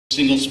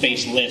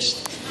single-space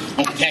list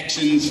of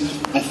Texans,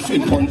 of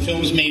important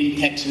films made in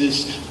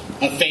Texas,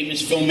 of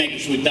famous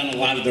filmmakers who had done a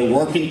lot of their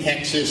work in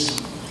Texas,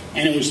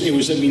 and it was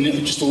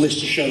just a list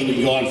to show that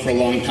we go on for a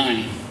long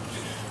time.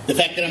 The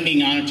fact that I'm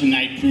being honored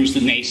tonight proves the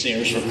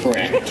naysayers were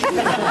correct.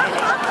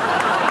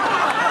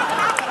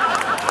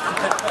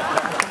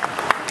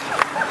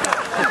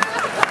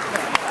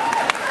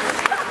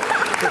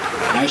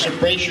 Now, so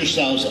brace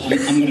yourselves. I'm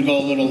going to go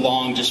a little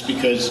long just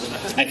because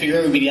I figure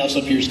everybody else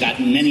up here has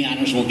gotten many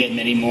honors, won't get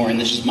many more, and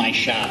this is my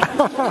shot.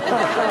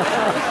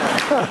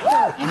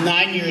 I'm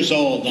 9 years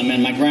old. I'm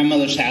in my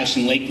grandmother's house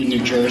in Lakewood,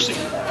 New Jersey.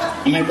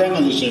 And my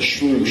grandmother's a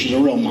shrew. She's a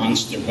real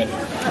monster. But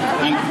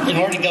in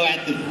order to go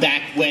out the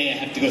back way, I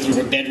have to go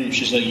through her bedroom.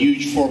 She's a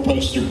huge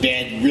four-poster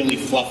bed, really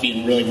fluffy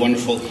and really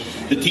wonderful.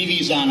 The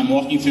TV's on. I'm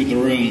walking through the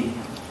room.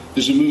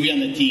 There's a movie on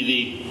the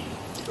TV.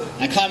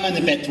 I climb on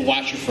the bed to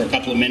watch it for a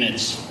couple of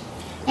minutes.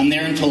 I'm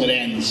there until it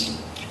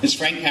ends. It's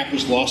Frank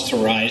Capra's Lost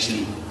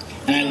Horizon,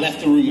 and I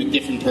left the room a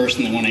different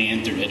person than when I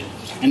entered it,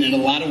 and in a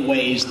lot of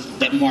ways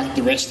that marked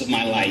the rest of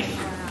my life.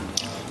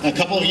 A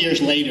couple of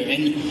years later,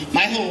 and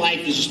my whole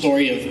life is a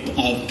story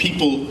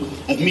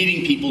of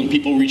meeting people and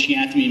people reaching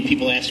out to me and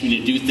people asking me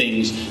to do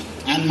things.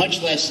 I'm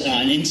much less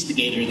an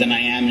instigator than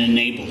I am an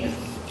enabler.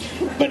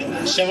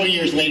 But several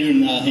years later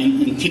in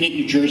Teaneck,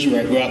 New Jersey,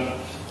 where I grew up,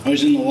 I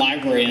was in the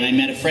library and I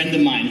met a friend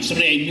of mine,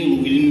 somebody I knew,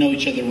 but we didn't know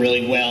each other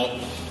really well.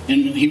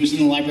 And he was in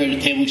the library at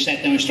a table. We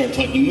sat down and started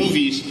talking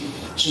movies.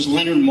 This was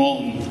Leonard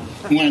Maltin,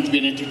 who wanted to be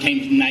an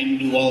entertainment tonight and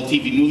do all the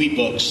TV movie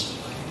books.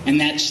 And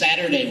that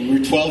Saturday, we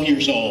were 12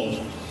 years old.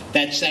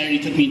 That Saturday,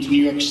 he took me to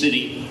New York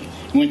City.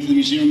 We went to the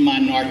Museum of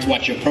Modern Art to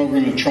watch a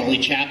program of Charlie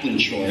Chaplin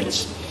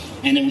shorts.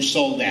 And it was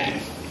sold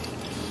out.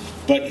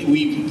 But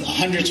we,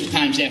 hundreds of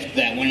times after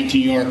that, went into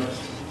New York.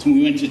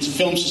 We went to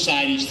film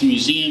societies, to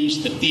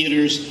museums, to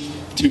theaters,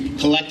 to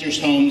collectors'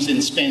 homes,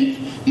 and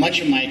spent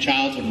much of my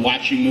childhood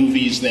watching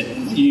movies that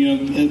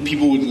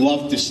people would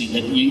love to see,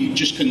 that you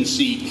just couldn't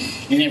see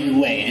in every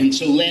way. And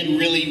so Len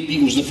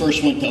really was the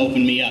first one to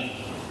open me up.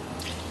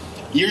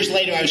 Years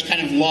later, I was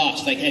kind of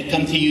lost. I'd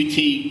come to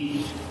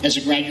UT as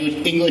a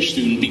graduate English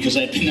student because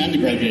I'd been an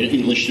undergraduate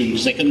English student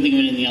because I couldn't think of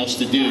anything else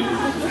to do.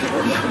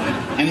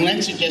 And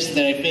Len suggested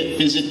that I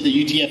visit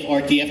the UTF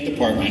RTF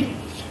department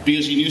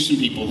because he knew some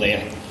people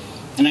there.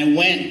 And I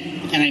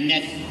went and I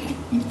met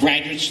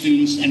graduate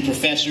students and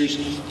professors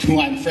who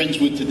I'm friends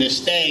with to this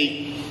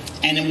day.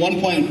 And at one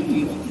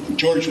point,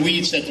 George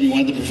Weed said to me, one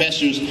of the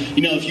professors,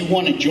 if you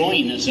want to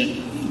join as a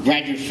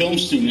graduate film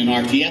student in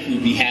RTF,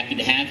 we'd be happy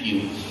to have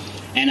you.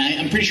 And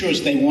I'm pretty sure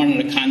they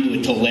wanted a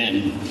conduit to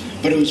Len.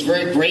 But it was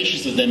very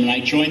gracious of them, and I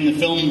joined the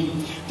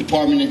film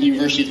department at the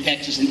University of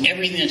Texas, and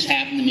everything that's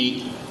happened to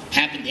me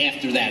happened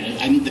after that.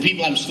 The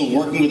people I'm still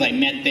working with, I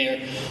met there.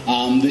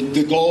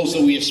 The goals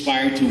that we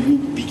aspired to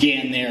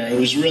began there. It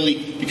was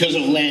really because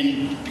of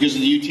Len, because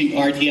of the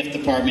UT RTF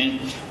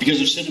department, because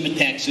of Cinema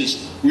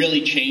Texas,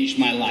 really changed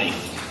my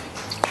life.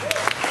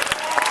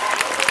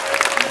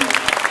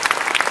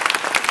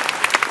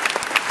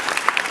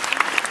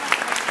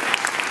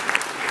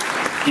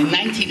 In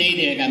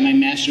 1980, I got my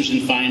master's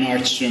in fine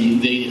arts from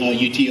the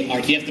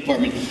UT RTF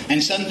department,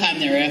 and sometime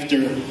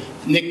thereafter,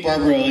 Nick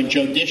Barbaro and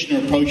Joe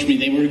Dishner approached me.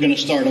 They were going to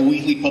start a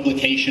weekly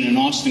publication in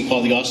Austin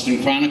called the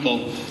Austin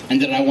Chronicle,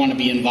 and did I want to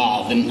be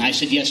involved? And I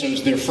said yes. I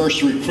was their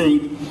first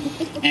recruit,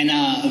 and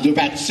there were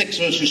about 6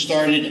 of us who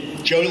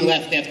started. Joe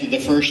left after the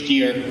first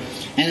year,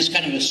 and it's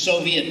kind of a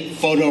Soviet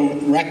photo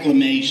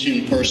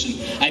reclamation person.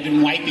 I've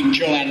been wiping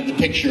Joe out of the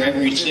picture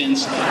ever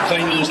since,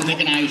 claiming it was Nick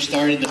and I who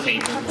started the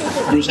paper.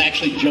 But it was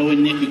actually Joe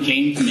and Nick who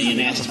came to me and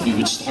asked if we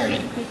would start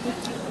it.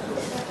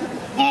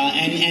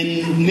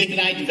 And Nick and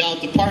I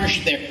developed a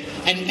partnership there.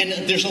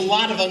 And there's a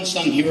lot of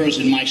unsung heroes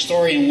in my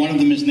story, and one of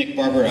them is Nick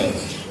Barbaro,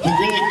 who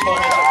really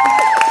taught us.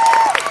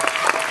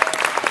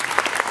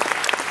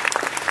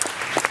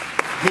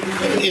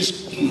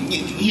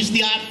 He's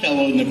the odd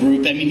fellow in the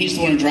group. I mean, he's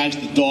the one who drives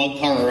the dog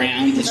car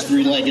around, this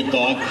three-legged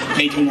dog,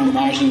 Pedro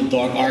Mars in the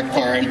dog art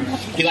car, and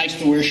he likes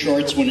to wear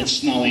shorts when it's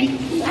snowing.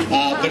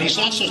 But he's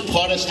also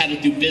taught us how to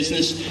do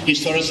business.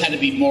 He's taught us how to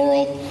be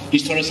moral.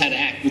 He's taught us how to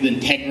act with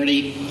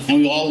integrity, and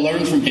we all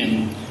learned from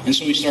him. And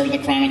so we started the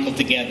Chronicle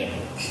together.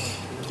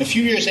 A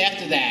few years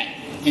after that,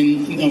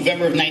 in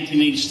November of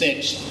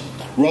 1986,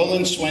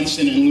 Roland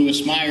Swenson and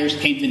Louis Myers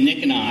came to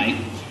Nick and I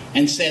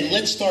and said,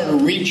 let's start a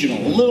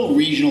little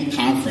regional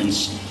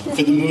conference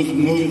for the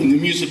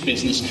music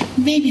business,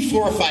 maybe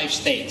 4 or 5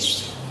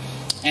 states.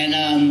 And,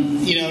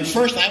 at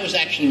first I was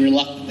actually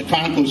reluctant. The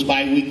Chronicle was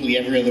bi-weekly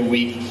every other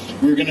week.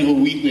 We were going to go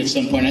weekly at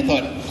some point. I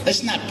thought,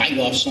 let's not bite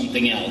off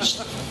something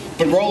else.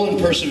 But Roland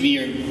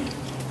persevered.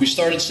 We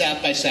started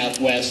South by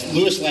Southwest.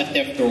 Louis left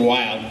after a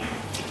while.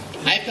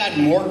 I've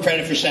gotten more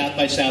credit for South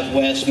by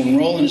Southwest when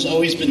Roland has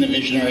always been the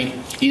visionary.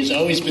 He has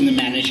always been the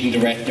managing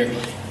director.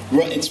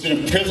 It's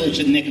been a privilege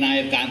that Nick and I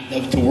have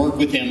gotten to work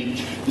with him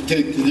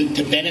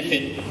to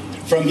benefit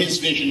from his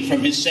vision,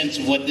 from his sense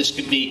of what this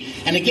could be.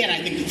 And again,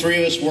 I think the three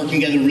of us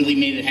working together really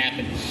made it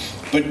happen.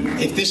 But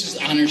if this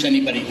honors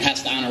anybody, it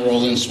has to honor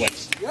Roland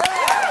Swenson.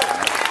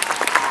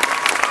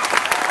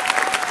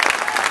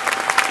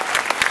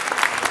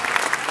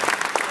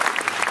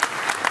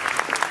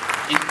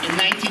 in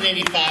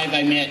 1985,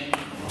 I met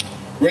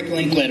Rick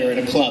Linklater at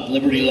a club,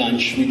 Liberty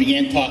Lunch. We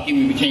began talking,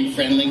 we became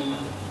friendly.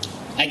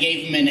 I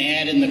gave him an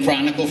ad in the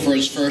Chronicle for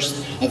his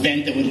first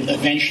event that would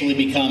eventually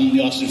become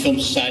the Austin Film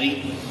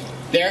Society.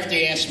 Thereafter,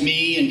 he asked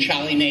me and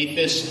Charlie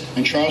Nafis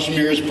and Charles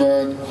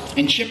Ramirez-Berg,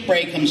 and Chip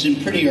Bray comes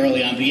in pretty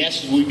early on, but he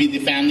asked if we'd be the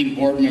founding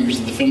board members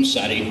of the Film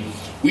Society.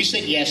 We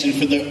said yes, and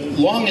for the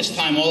longest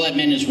time, all that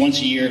meant is once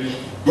a year,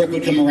 Rick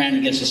would come around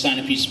and get us to sign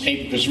a piece of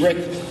paper, because Rick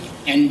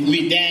and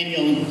Lee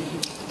Daniel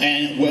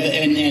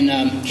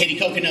and Katie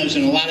Kokonos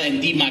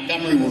and Dee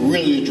Montgomery were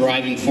really the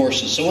driving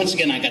forces. So once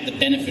again, I got the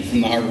benefit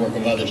from the hard work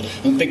of others.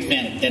 I'm a big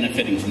fan of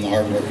benefiting from the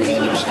hard work of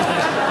others.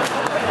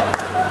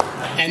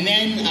 And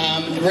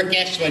then Rick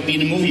asked if I'd be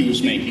in a movie he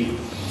was making.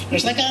 I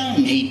was like, oh,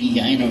 maybe,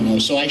 I don't know.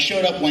 So I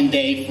showed up one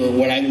day for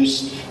what I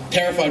was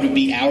terrified would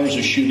be hours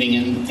of shooting,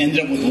 and ended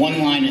up with one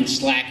line in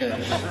Slacker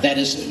that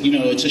is, you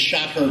know, it's a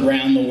shot heard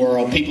around the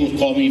world. People have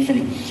called me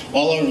from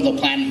all over the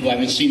planet who I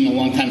haven't seen in a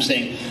long time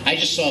saying, I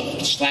just saw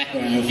Slacker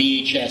on a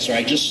VHS, or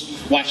I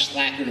just watched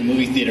Slacker in a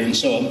movie theater. And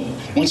so,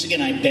 once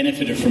again, I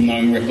benefited from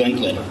knowing Rick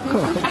Linklater.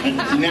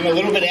 And then a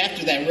little bit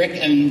after that, Rick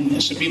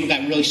and some people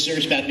got really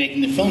serious about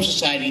making the Film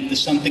Society into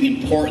something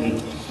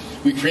important.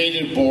 We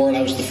created a board.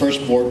 I was the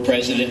first board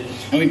president.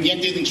 And we began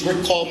to do things.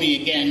 Rick called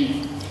me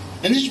again.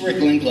 And this is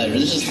Rick Linklater.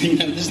 This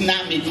is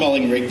not me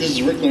calling Rick. This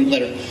is Rick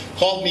Linklater.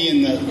 Called me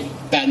in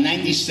about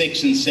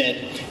 96 and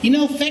said, you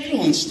know,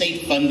 federal and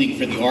state funding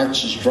for the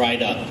arts has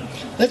dried up.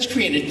 Let's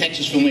create a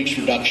Texas Filmmakers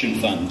Production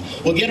Fund.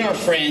 We'll get our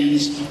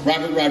friends,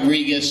 Robert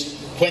Rodriguez,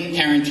 Quentin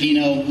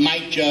Tarantino,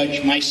 Mike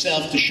Judge,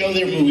 myself, to show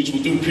their movies.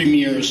 We'll do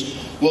premieres.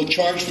 We'll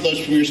charge for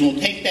those premieres, and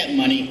we'll take that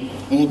money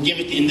and we'll give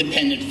it to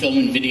independent film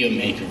and video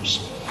makers.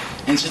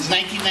 And since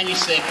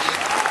 1996,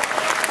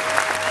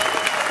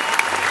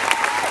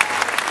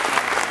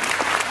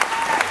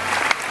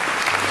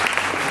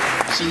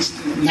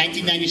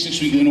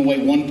 we've given away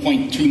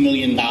 $1.2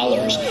 million.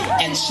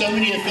 And so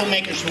many of the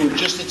filmmakers who were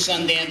just at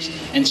Sundance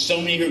and so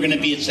many who are going to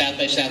be at South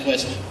by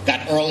Southwest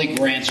got early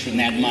grants from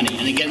that money.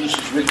 And again, this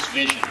was Rick's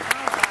vision.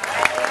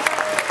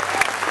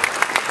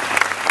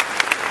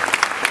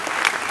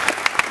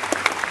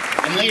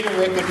 And later,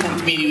 Rick would come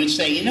to me and he would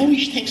say, you know, we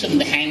should take some of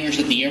the hangars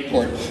at the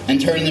airport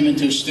and turn them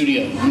into a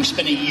studio. And we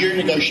spent a year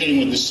negotiating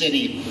with the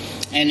city.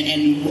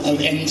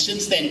 And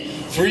since then,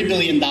 $3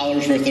 billion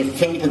worth of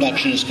film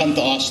production has come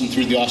to Austin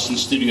through the Austin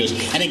Studios.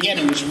 And again,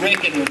 it was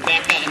Rick and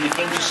Rebecca and the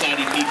Film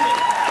Society people.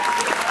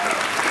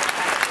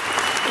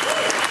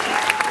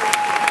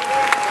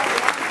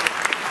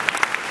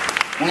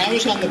 When I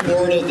was on the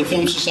board of the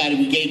Film Society,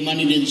 we gave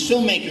money to these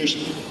filmmakers,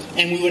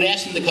 and we would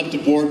ask them to come to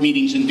board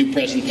meetings and do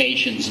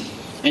presentations.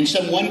 And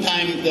so one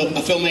time, a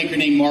filmmaker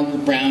named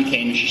Margaret Brown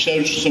came, and she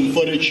showed us some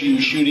footage she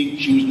was shooting.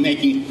 She was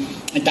making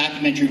a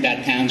documentary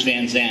about Townes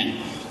Van Zandt.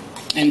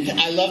 And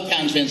I love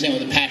Townes Van Zandt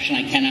with a passion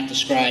I cannot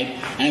describe.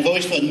 And I've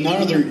always thought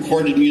none of the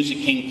recorded music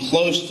came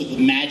close to the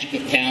magic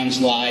of Townes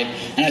live.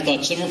 And I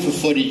thought some of her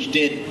footage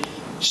did.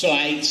 So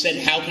I said,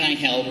 how can I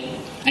help?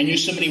 I knew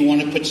somebody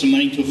wanted to put some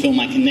money into a film.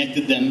 I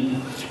connected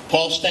them.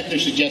 Paul Steckler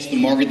suggested to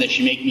Margaret that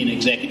she make me an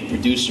executive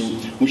producer,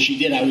 which she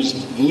did. I was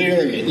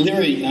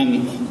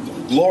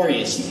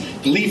glorious,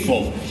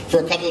 gleeful for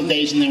a couple of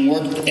days, and then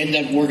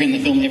ended up working the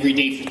film every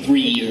day for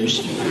 3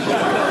 years,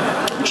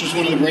 which was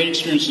one of the great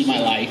experiences of my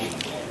life.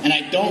 And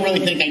I don't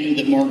really think I knew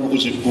that Margaret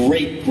was a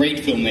great,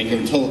 great filmmaker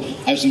until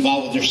I was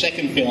involved with her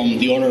second film,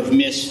 The Order of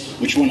Miss,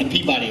 which won a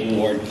Peabody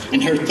Award.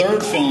 And her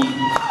third film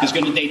is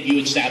going to debut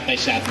at South by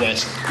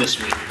Southwest this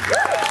week.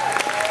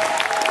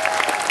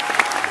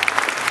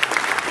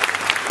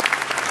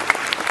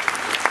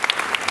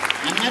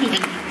 I'm not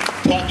even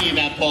talking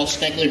about Paul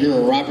Steckler here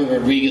or Robert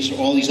Rodriguez or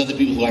all these other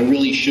people who I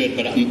really should,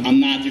 but I'm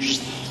not. There's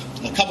just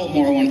a couple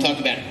more I want to talk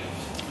about.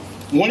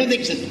 One of the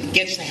things that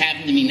gets to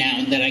happen to me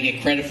now that I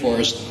get credit for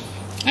is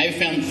I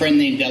found a friend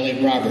named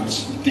Elliot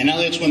Roberts. And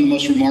Elliot's one of the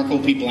most remarkable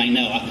people I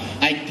know.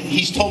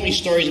 He's told me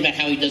stories about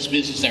how he does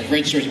business. I've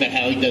read stories about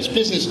how he does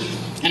business.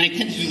 And I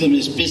tend to do them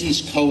as business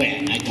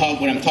koan.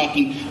 When I'm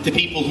talking to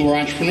people who are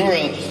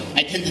entrepreneurial,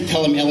 I tend to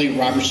tell them Elliot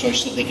Roberts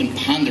stories so they can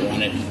ponder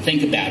on it and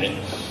think about it.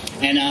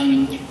 And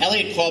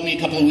Elliot called me a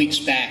couple of weeks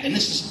back, and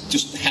this is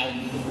just how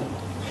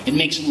it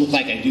makes it look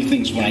like I do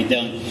things when I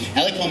don't.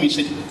 Elliot called me and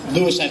said,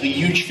 Louis, I have a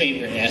huge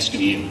favor to ask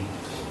of you.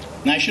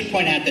 Now, I should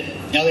point out that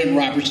Elliot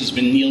Roberts has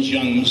been Neil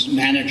Young's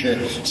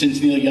manager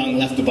since Neil Young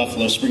left the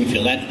Buffalo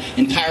Springfield. That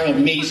entire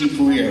amazing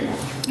career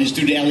is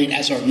due to Elliot,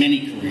 as are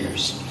many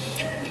careers.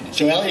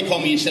 So Elliot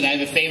called me and said, I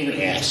have a favor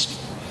to ask.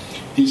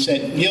 He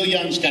said, Neil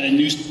Young's got a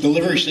new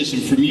delivery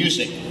system for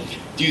music.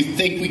 Do you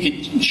think we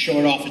could show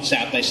it off at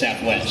South by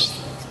Southwest?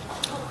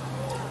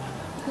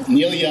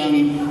 Neil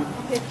Young,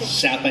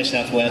 South by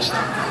Southwest.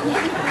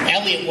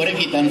 Elliot, what have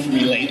you done for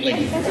me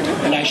lately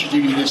that I should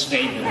do you this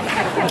favor?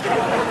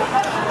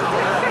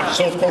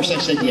 So, of course, I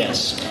said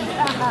yes.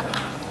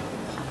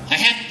 I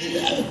have to,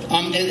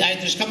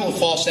 there's a couple of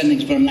false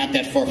endings, but I'm not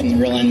that far from the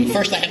real ending.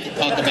 First, I have to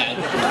talk about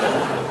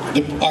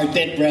our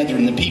dead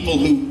brethren, the people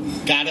who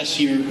got us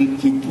here,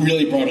 who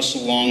really brought us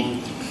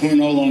along, who are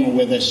no longer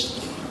with us.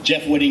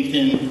 Jeff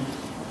Whittington,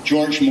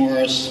 George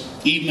Morris,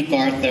 Eve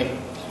MacArthur,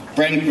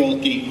 Brent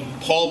Grilke,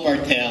 Paul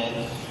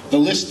Bartel. The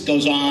list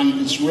goes on.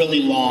 It's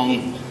really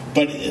long,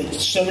 but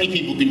so many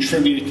people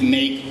contributed to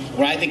make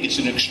what I think is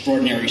an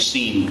extraordinary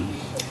scene.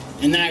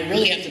 And then I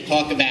really have to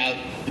talk about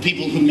the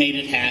people who made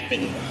it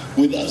happen.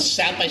 With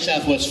South by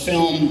Southwest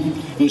Film,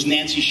 it was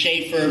Nancy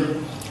Schaefer,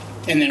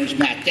 and there was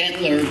Matt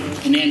Dendler,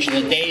 and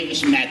Angela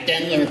Davis, and Matt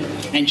Dendler,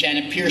 and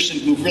Janet Pearson,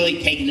 who've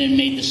really taken it and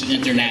made this an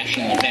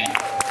international event.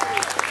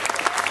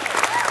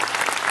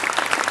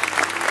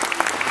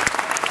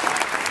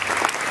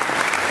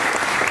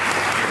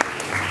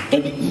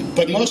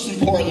 But most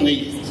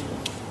importantly,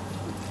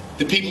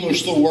 the people who are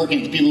still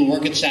working, the people who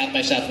work at South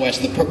by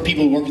Southwest, the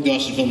people who work at the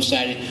Austin Film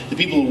Society, the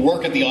people who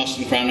work at the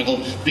Austin Chronicle,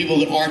 the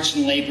people at Arts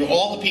and Labor,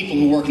 all the people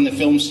who work in the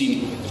film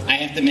scene, I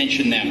have to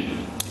mention them.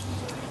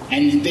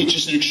 And it's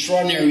just an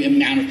extraordinary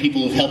amount of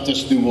people who've helped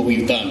us do what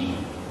we've done.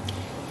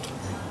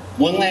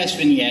 One last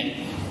vignette,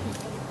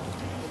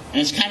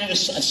 and it's kind of a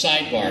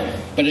sidebar,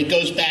 but it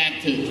goes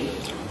back to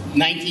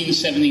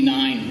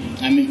 1979.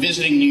 I'm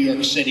visiting New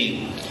York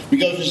City. We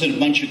go visit a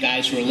bunch of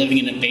guys who are living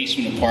in a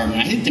basement apartment.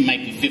 I think there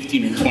might be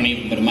 15 or 20 of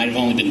them, but it might have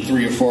only been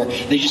 3 or 4.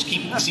 They just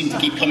seem to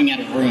keep coming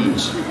out of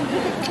rooms.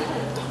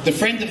 The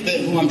friend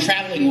who I'm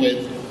traveling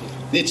with,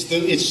 it's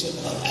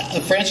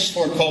Francis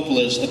Ford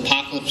Coppola's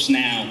Apocalypse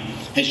Now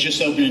has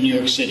just opened in New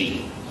York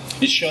City.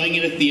 It's showing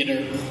in a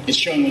theater. It's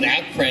showing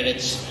without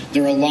credits.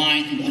 There are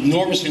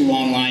enormously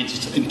long lines.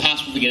 It's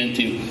impossible to get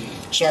into.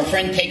 So our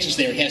friend takes us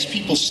there. He has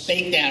people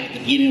staked out at the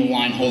beginning of the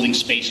line holding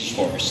spaces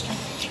for us.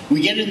 We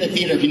get in the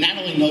theater. He not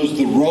only knows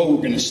the row we're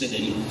going to sit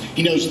in,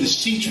 he knows the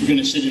seats we're going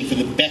to sit in for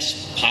the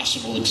best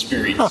possible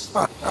experience.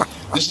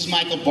 This is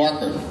Michael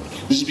Barker.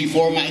 This is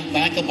before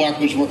Michael Barker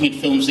was working at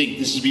Films Inc.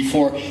 This is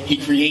before he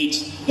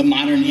creates the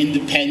modern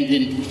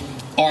independent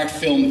art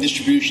film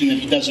distribution that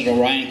he does at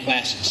Orion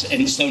Classics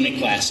and Sony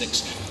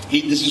Classics.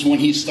 This is when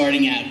he's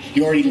starting out.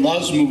 He already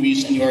loves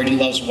movies and he already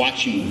loves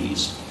watching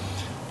movies.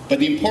 But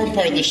the important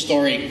part of this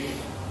story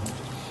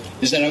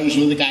is that I was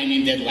with a guy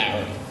named Ed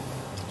Lowry.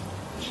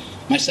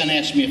 My son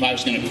asked me if I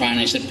was going to cry, and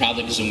I said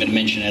probably because I'm going to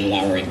mention Ed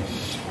Lowry.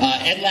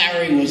 Ed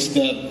Lowry was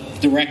the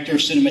director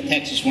of Cinema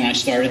Texas when I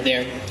started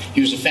there.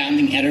 He was a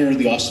founding editor of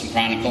the Austin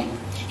Chronicle.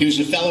 He was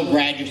a fellow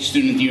graduate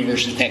student at the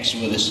University of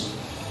Texas with us.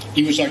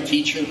 He was our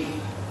teacher.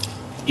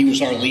 He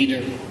was our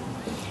leader.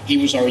 He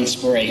was our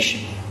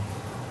inspiration.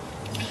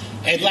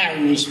 Ed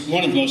Lowry was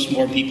one of the most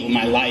important people in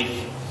my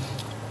life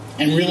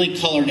and really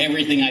colored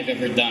everything I've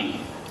ever done.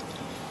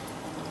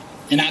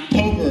 In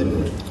October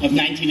of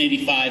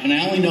 1985, and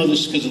I only know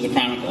this because of the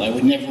Chronicle, I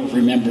would never have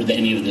remembered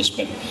any of this,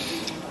 but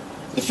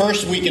the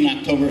first week in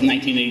October of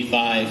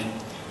 1985,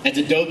 at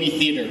the Dolby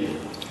Theater,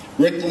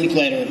 Rick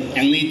Linklater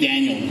and Lee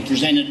Daniel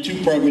presented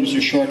 2 programs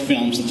or short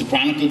films that the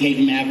Chronicle gave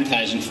him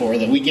advertising for,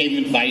 that we gave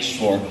him advice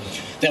for,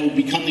 that would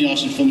become the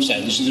Austin Film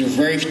Society. This is their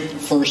very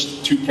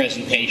first 2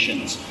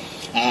 presentations.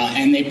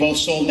 And they both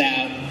sold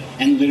out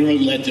and literally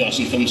led to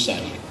Austin Film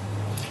Society.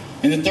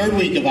 In the 3rd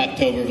week of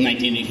October of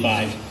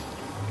 1985,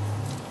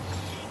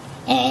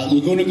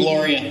 Laguna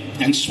Gloria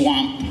and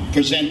Swamp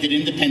presented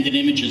Independent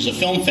Images, a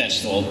film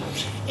festival.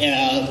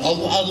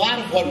 A lot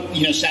of what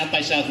South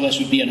by Southwest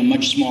would be on a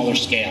much smaller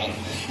scale.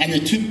 And the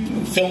 2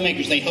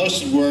 filmmakers they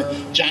hosted were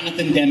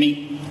Jonathan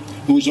Demme,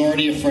 who was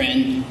already a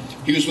friend.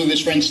 He was with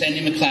his friend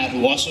Sandy McLeod,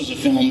 who also has a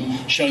film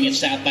showing at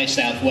South by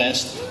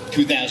Southwest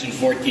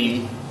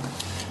 2014,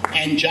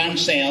 and John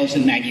Sayles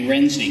and Maggie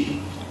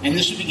Renzi. And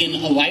this would begin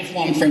a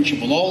lifelong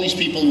friendship with all these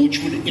people, which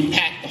would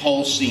impact the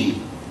whole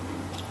scene.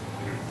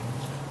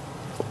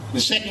 The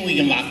 2nd week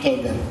of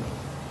October,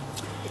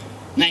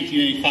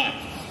 1985,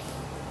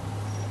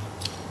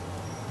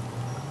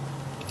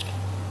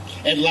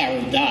 Ed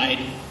Lowry died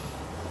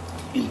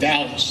in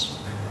Dallas.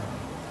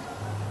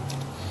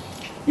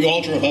 We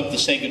all drove up to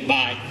say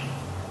goodbye.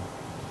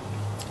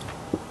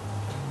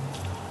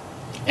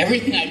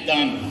 Everything I've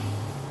done,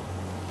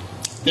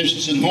 there's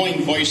this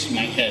annoying voice in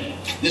my head.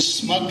 This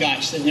smug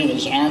guy sitting there with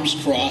his arms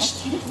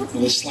crossed,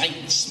 with a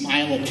slight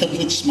smile, a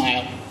tilted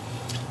smile.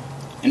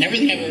 And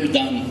everything I've ever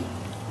done,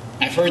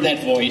 I've heard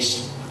that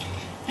voice.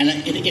 And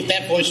if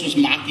that voice was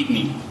mocking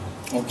me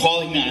or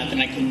calling me out, then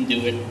I couldn't do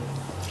it.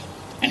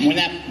 And when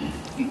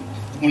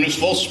it was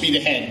full speed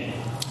ahead,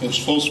 it was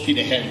full speed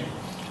ahead.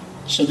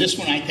 So this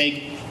one I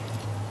take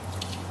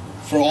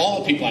for all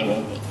the people I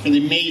work with, for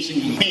the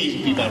amazing,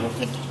 amazing people I work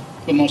with,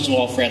 but most of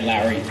all, Fred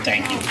Lowry.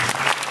 Thank you.